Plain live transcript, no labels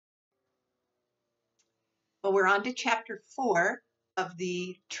Well, we're on to chapter 4 of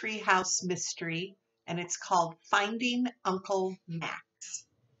the Treehouse Mystery, and it's called Finding Uncle Max.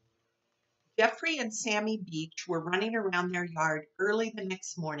 Jeffrey and Sammy Beach were running around their yard early the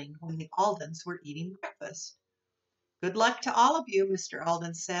next morning when the Aldens were eating breakfast. "Good luck to all of you," Mr.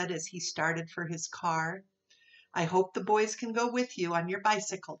 Alden said as he started for his car. "I hope the boys can go with you on your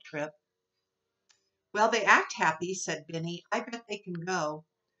bicycle trip." "Well, they act happy," said Benny. "I bet they can go."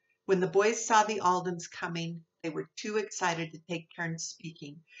 When the boys saw the Aldens coming, they were too excited to take turns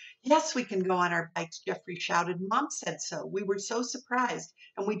speaking. "Yes, we can go on our bikes," Jeffrey shouted. "Mom said so. We were so surprised.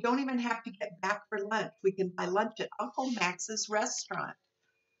 And we don't even have to get back for lunch. We can buy lunch at Uncle Max's restaurant."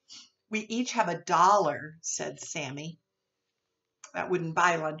 "We each have $1," said Sammy. That wouldn't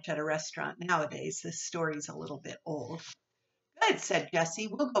buy lunch at a restaurant nowadays. This story's a little bit old. "Good," said Jessie.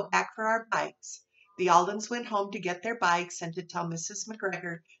 "We'll go back for our bikes." The Aldens went home to get their bikes and to tell Mrs.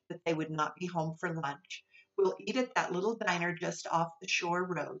 McGregor that they would not be home for lunch. "We'll eat at that little diner just off the shore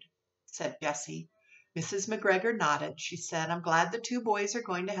road," said Jessie. Mrs. McGregor nodded. She said, "I'm glad the two boys are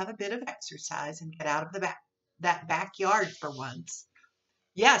going to have a bit of exercise and get out of that backyard for once."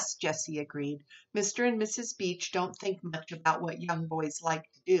 "Yes," Jessie agreed. "Mr. and Mrs. Beach don't think much about what young boys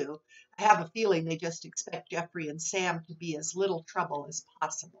like to do. I have a feeling they just expect Jeffrey and Sam to be as little trouble as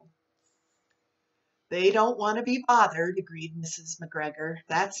possible." "They don't want to be bothered," agreed Mrs. McGregor.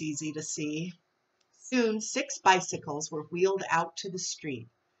 "That's easy to see." Soon 6 bicycles were wheeled out to the street.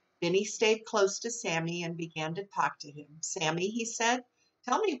 Benny stayed close to Sammy and began to talk to him. "Sammy," he said,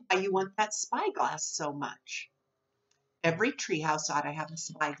 "tell me why you want that spyglass so much." "Every treehouse ought to have a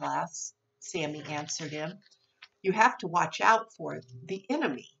spyglass," Sammy answered him. "You have to watch out for the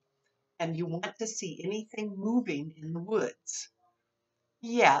enemy, and you want to see anything moving in the woods."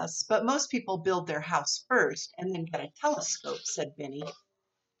 "Yes, but most people build their house first and then get a telescope," said Benny.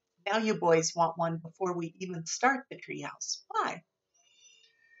 "Now you boys want one before we even start the treehouse. Why?"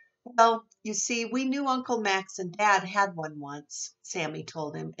 "Well, you see, we knew Uncle Max and Dad had one once," Sammy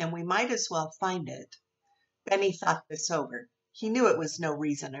told him, "and we might as well find it." Benny thought this over. He knew it was no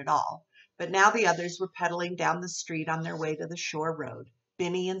reason at all, but now the others were pedaling down the street on their way to the shore road.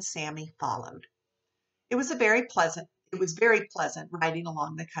 Benny and Sammy followed. It was very pleasant riding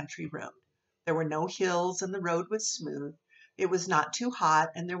along the country road. There were no hills and the road was smooth. It was not too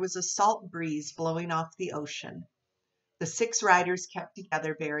hot and there was a salt breeze blowing off the ocean. The 6 riders kept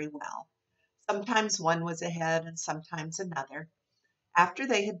together very well. Sometimes one was ahead and sometimes another. After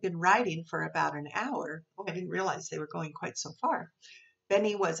they had been riding for about an hour, I didn't realize they were going quite so far,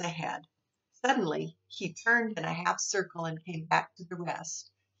 Benny was ahead. Suddenly, he turned in a half circle and came back to the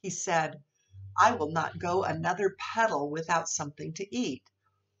rest. He said, "I will not go another pedal without something to eat."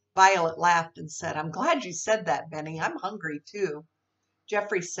 Violet laughed and said, "I'm glad you said that, Benny. I'm hungry too."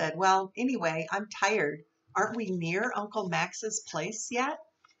 Jeffrey said, "Well, anyway, I'm tired. Aren't we near Uncle Max's place yet?"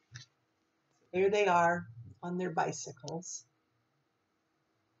 There they are on their bicycles.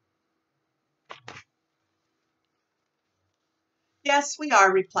 "Yes, we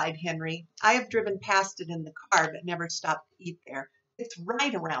are," replied Henry. "I have driven past it in the car, but never stopped to eat there. It's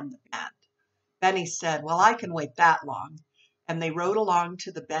right around the bend." Benny said, "Well, I can wait that long." And they rode along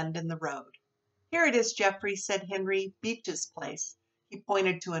to the bend in the road. "Here it is, Jeffrey," said Henry. "Beach's place." He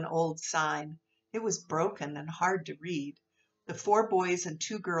pointed to an old sign. It was broken and hard to read. The 4 boys and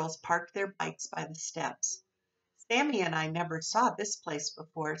 2 girls parked their bikes by the steps. "Sammy and I never saw this place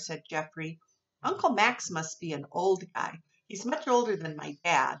before," said Jeffrey. "Uncle Max must be an old guy. He's much older than my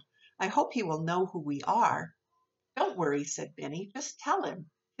dad. I hope he will know who we are." "Don't worry," said Benny. "Just tell him.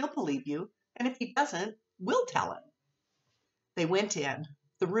 He'll believe you. And if he doesn't, we'll tell him." They went in.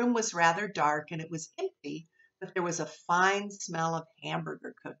 The room was rather dark and it was empty, but there was a fine smell of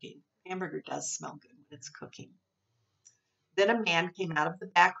hamburger cooking. Hamburger does smell good when it's cooking. Then a man came out of the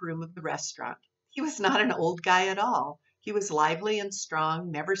back room of the restaurant. He was not an old guy at all. He was lively and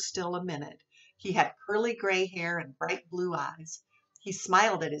strong, never still a minute. He had curly gray hair and bright blue eyes. He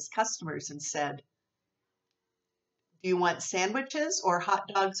smiled at his customers and said, "Do you want sandwiches or hot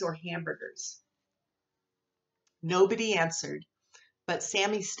dogs or hamburgers?" Nobody answered, but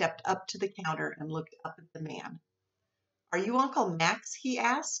Sammy stepped up to the counter and looked up at the man. "Are you Uncle Max?" he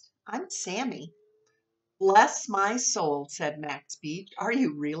asked. "I'm Sammy." "Bless my soul," said Max Beach. "Are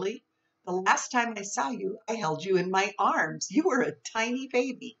you really? The last time I saw you, I held you in my arms. You were a tiny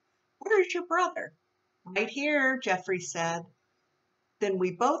baby. Where is your brother?" "Right here," Jeffrey said. "Then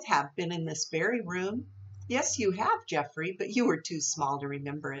we both have been in this very room?" "Yes, you have, Jeffrey, but you were too small to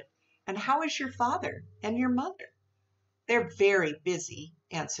remember it. And how is your father and your mother?" "They're very busy,"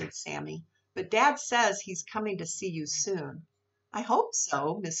 answered Sammy, "but Dad says he's coming to see you soon." I hope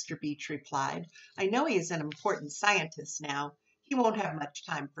so, Mr. Beach replied. I know he is an important scientist now. He won't have much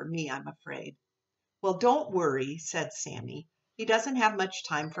time for me, I'm afraid. Well, don't worry, said Sammy. He doesn't have much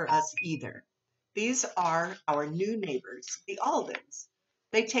time for us either. These are our new neighbors, the Aldens.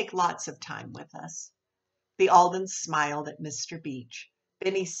 They take lots of time with us. The Aldens smiled at Mr. Beach.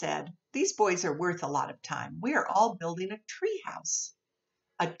 Benny said, These boys are worth a lot of time. We are all building a tree house.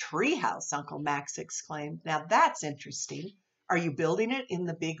 A tree house, Uncle Max exclaimed. Now that's interesting. Are you building it in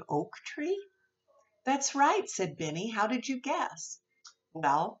the big oak tree? That's right, said Benny. How did you guess?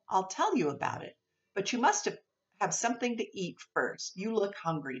 Well, I'll tell you about it. But you must have something to eat first. You look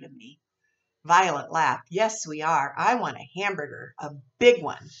hungry to me. Violet laughed. Yes, we are. I want a hamburger, a big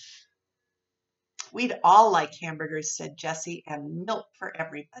one. We'd all like hamburgers, said Jessie, and milk for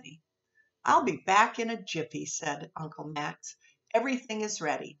everybody. I'll be back in a jiffy, said Uncle Max. Everything is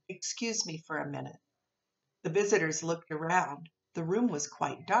ready. Excuse me for a minute. The visitors looked around. The room was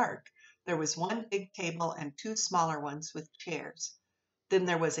quite dark. There was one big table and two smaller ones with chairs. Then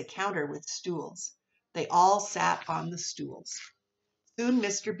there was a counter with stools. They all sat on the stools. Soon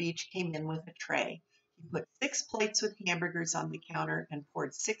Mr. Beach came in with a tray. He put 6 plates with hamburgers on the counter and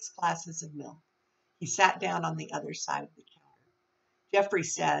poured 6 glasses of milk. He sat down on the other side of the counter. Jeffrey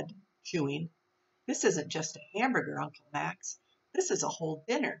said, chewing, This isn't just a hamburger, Uncle Max. This is a whole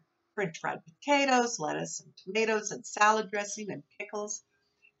dinner. French fried potatoes, lettuce and tomatoes and salad dressing and pickles.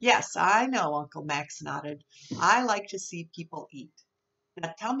 Yes, I know, Uncle Max nodded. I like to see people eat.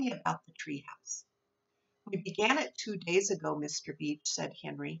 Now tell me about the treehouse. We began it 2 days ago, Mr. Beach, said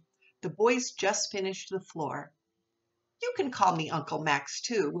Henry. The boys just finished the floor. You can call me Uncle Max,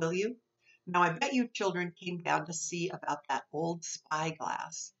 too, will you? Now I bet you children came down to see about that old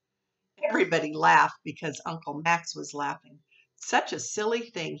spyglass. Everybody laughed because Uncle Max was laughing. Such a silly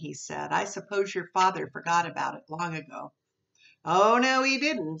thing, he said. I suppose your father forgot about it long ago. Oh, no, he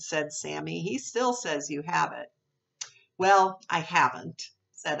didn't, said Sammy. He still says you have it. Well, I haven't,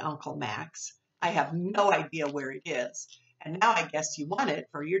 said Uncle Max. I have no idea where it is, and now I guess you want it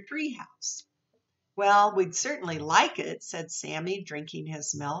for your treehouse. Well, we'd certainly like it, said Sammy, drinking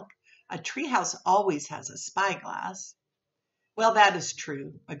his milk. A treehouse always has a spyglass. Well, that is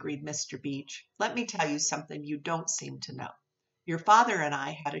true, agreed Mr. Beach. Let me tell you something you don't seem to know. Your father and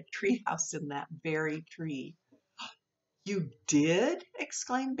I had a treehouse in that very tree. You did?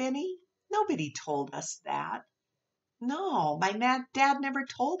 Exclaimed Benny. Nobody told us that. No, my dad never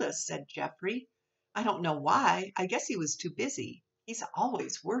told us, said Jeffrey. I don't know why. I guess he was too busy. He's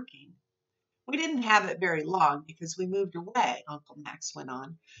always working. We didn't have it very long because we moved away, Uncle Max went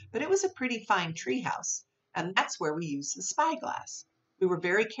on. But it was a pretty fine treehouse, and that's where we used the spyglass. We were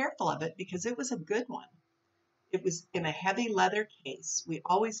very careful of it because it was a good one. It was in a heavy leather case. We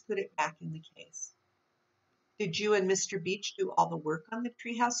always put it back in the case. Did you and Mr. Beach do all the work on the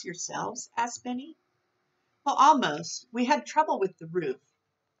treehouse yourselves? Asked Benny. Well, almost. We had trouble with the roof.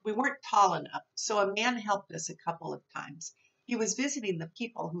 We weren't tall enough, so a man helped us a couple of times. He was visiting the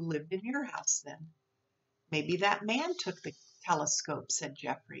people who lived in your house then. Maybe that man took the telescope, said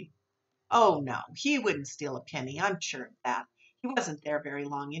Jeffrey. Oh, no, he wouldn't steal a penny, I'm sure of that. He wasn't there very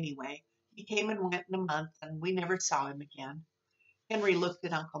long anyway. He came and went in a month, and we never saw him again. Henry looked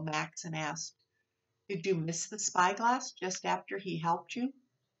at Uncle Max and asked, Did you miss the spyglass just after he helped you?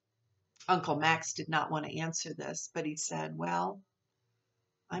 Uncle Max did not want to answer this, but he said, Well,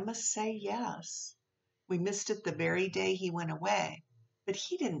 I must say yes. We missed it the very day he went away. But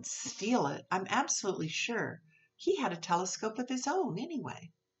he didn't steal it, I'm absolutely sure. He had a telescope of his own,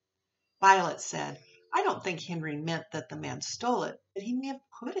 anyway. Violet said, I don't think Henry meant that the man stole it, but he may have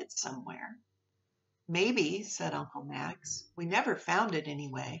put it somewhere. Maybe, said Uncle Max. We never found it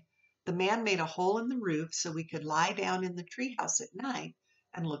anyway. The man made a hole in the roof so we could lie down in the treehouse at night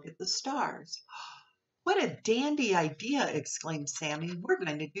and look at the stars. What a dandy idea, exclaimed Sammy. We're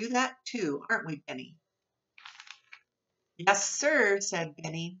going to do that too, aren't we, Benny? Yes, sir, said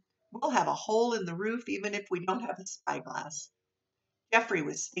Benny. We'll have a hole in the roof even if we don't have a spyglass. Jeffrey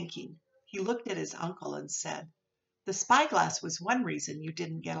was thinking. He looked at his uncle and said, The spyglass was one reason you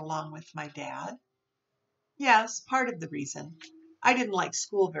didn't get along with my dad. Yes, part of the reason. I didn't like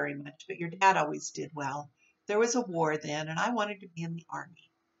school very much, but your dad always did well. There was a war then, and I wanted to be in the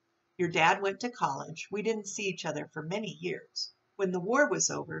army. Your dad went to college. We didn't see each other for many years. When the war was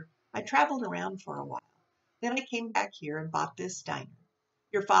over, I traveled around for a while. Then I came back here and bought this diner.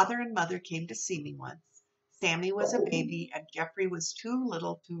 Your father and mother came to see me once. Sammy was a baby, and Jeffrey was too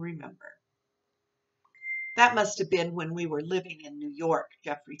little to remember. That must have been when we were living in New York,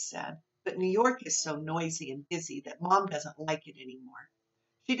 Jeffrey said. But New York is so noisy and busy that Mom doesn't like it anymore.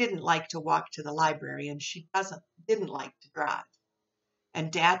 She didn't like to walk to the library, and she didn't like to drive.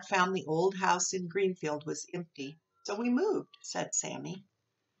 and Dad found the old house in Greenfield was empty, so we moved, said Sammy.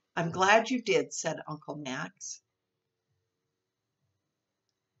 I'm glad you did, said Uncle Max.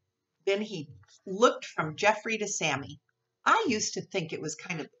 Then he looked from Jeffrey to Sammy. I used to think it was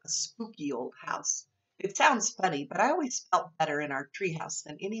kind of a spooky old house. It sounds funny, but I always felt better in our treehouse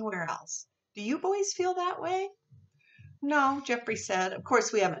than anywhere else. Do you boys feel that way? No, Jeffrey said. Of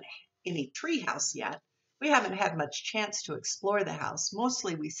course, we haven't any treehouse yet. We haven't had much chance to explore the house.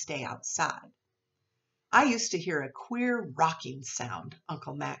 Mostly we stay outside. I used to hear a queer rocking sound,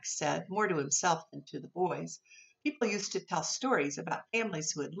 Uncle Max said, more to himself than to the boys. People used to tell stories about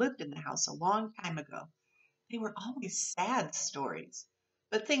families who had lived in the house a long time ago. They were always sad stories.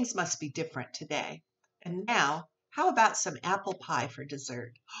 But things must be different today. And now, how about some apple pie for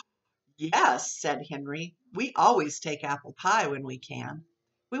dessert? Yes, said Henry. We always take apple pie when we can.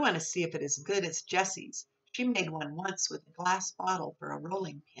 We want to see if it is good as Jessie's. She made one once with a glass bottle for a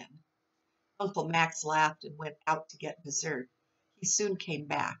rolling pin. Uncle Max laughed and went out to get dessert. He soon came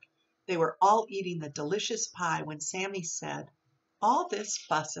back. They were all eating the delicious pie when Sammy said, all this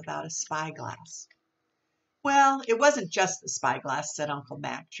fuss about a spyglass. Well, it wasn't just the spyglass, said Uncle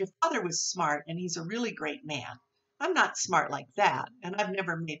Max. Your father was smart, and he's a really great man. I'm not smart like that, and I've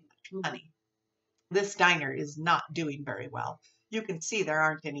never made much money. This diner is not doing very well. You can see there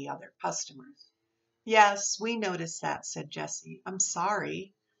aren't any other customers. Yes, we noticed that, said Jessie. I'm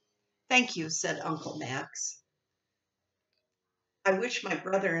sorry. Thank you, said Uncle Max. I wish my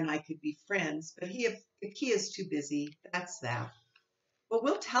brother and I could be friends, but he is too busy. That's that. Well,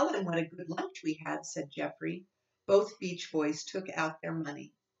 we'll tell him what a good lunch we had, said Jeffrey. Both Beach Boys took out their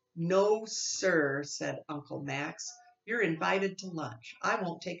money. No, sir, said Uncle Max. You're invited to lunch. I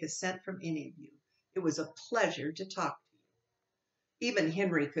won't take a cent from any of you. It was a pleasure to talk to you. Even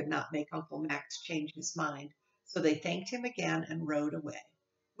Henry could not make Uncle Max change his mind, so they thanked him again and rode away.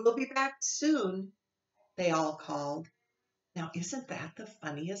 We'll be back soon, they all called. Now, isn't that the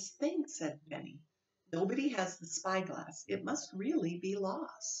funniest thing, said Benny. Nobody has the spyglass. It must really be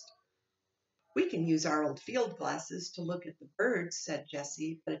lost. We can use our old field glasses to look at the birds, said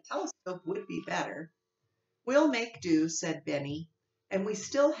Jessie, but a telescope would be better. We'll make do, said Benny, and we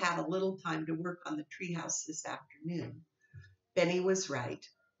still have a little time to work on the treehouse this afternoon. Benny was right.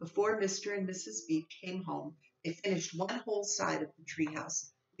 Before Mr. and Mrs. Beach came home, they finished one whole side of the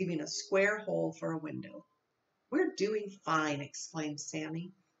treehouse, leaving a square hole for a window. We're doing fine, exclaimed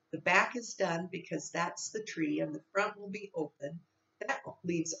Sammy. The back is done because that's the tree and the front will be open. That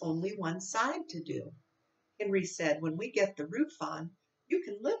leaves only one side to do. Henry said, when we get the roof on, you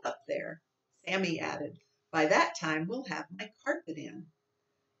can live up there. Sammy added, by that time we'll have my carpet in.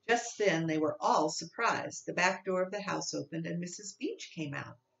 Just then they were all surprised. The back door of the house opened and Mrs. Beach came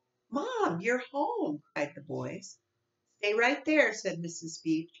out. Mom, you're home, cried the boys. Stay right there, said Mrs.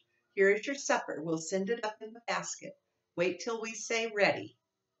 Beach. Here is your supper. We'll send it up in the basket. Wait till we say ready.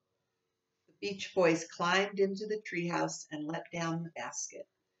 The Beach Boys climbed into the treehouse and let down the basket.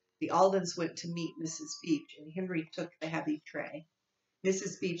 The Aldens went to meet Mrs. Beach, and Henry took the heavy tray.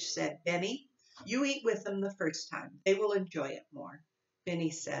 Mrs. Beach said, Benny, you eat with them the first time. They will enjoy it more. Benny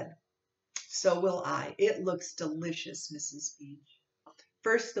said, so will I. It looks delicious, Mrs. Beach.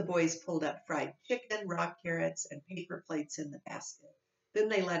 First, the boys pulled up fried chicken, raw carrots, and paper plates in the basket. Then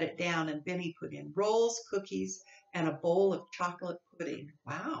they let it down, and Benny put in rolls, cookies, and a bowl of chocolate pudding.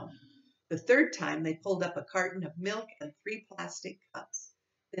 Wow. The third time, they pulled up a carton of milk and 3 plastic cups.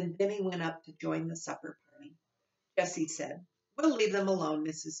 Then Benny went up to join the supper party. Jessie said, we'll leave them alone,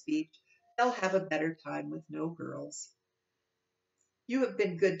 Mrs. Beach. They'll have a better time with no girls. You have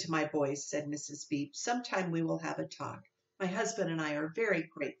been good to my boys, said Mrs. Beach. Sometime we will have a talk. My husband and I are very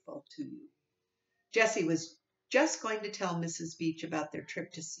grateful to you. Jessie was just going to tell Mrs. Beach about their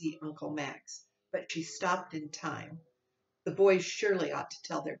trip to see Uncle Max, but she stopped in time. The boys surely ought to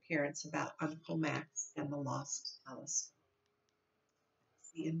tell their parents about Uncle Max and the lost telescope.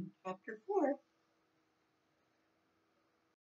 See you in chapter 4.